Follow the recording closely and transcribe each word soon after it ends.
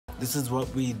This is what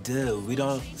we do. We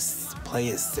don't play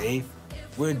it safe.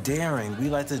 We're daring. We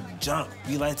like to jump.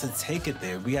 We like to take it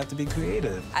there. We have to be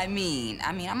creative. I mean,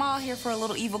 I'm all here for a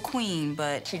little evil queen,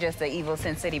 but she just an evil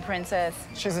Sin City princess.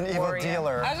 She's an evil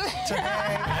dealer. Today, what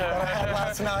I had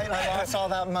last night, I lost all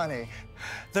that money.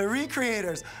 The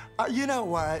recreators, you know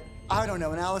what? I don't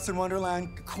know, in Alice in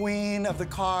Wonderland, Queen of the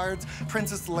Cards,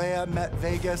 Princess Leia met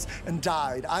Vegas and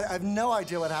died. I have no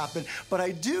idea what happened, but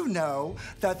I do know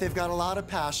that they've got a lot of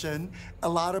passion, a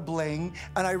lot of bling,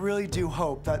 and I really do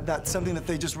hope that that's something that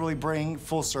they just really bring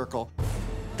full circle.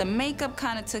 The makeup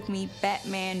kind of took me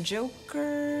Batman,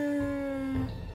 Joker.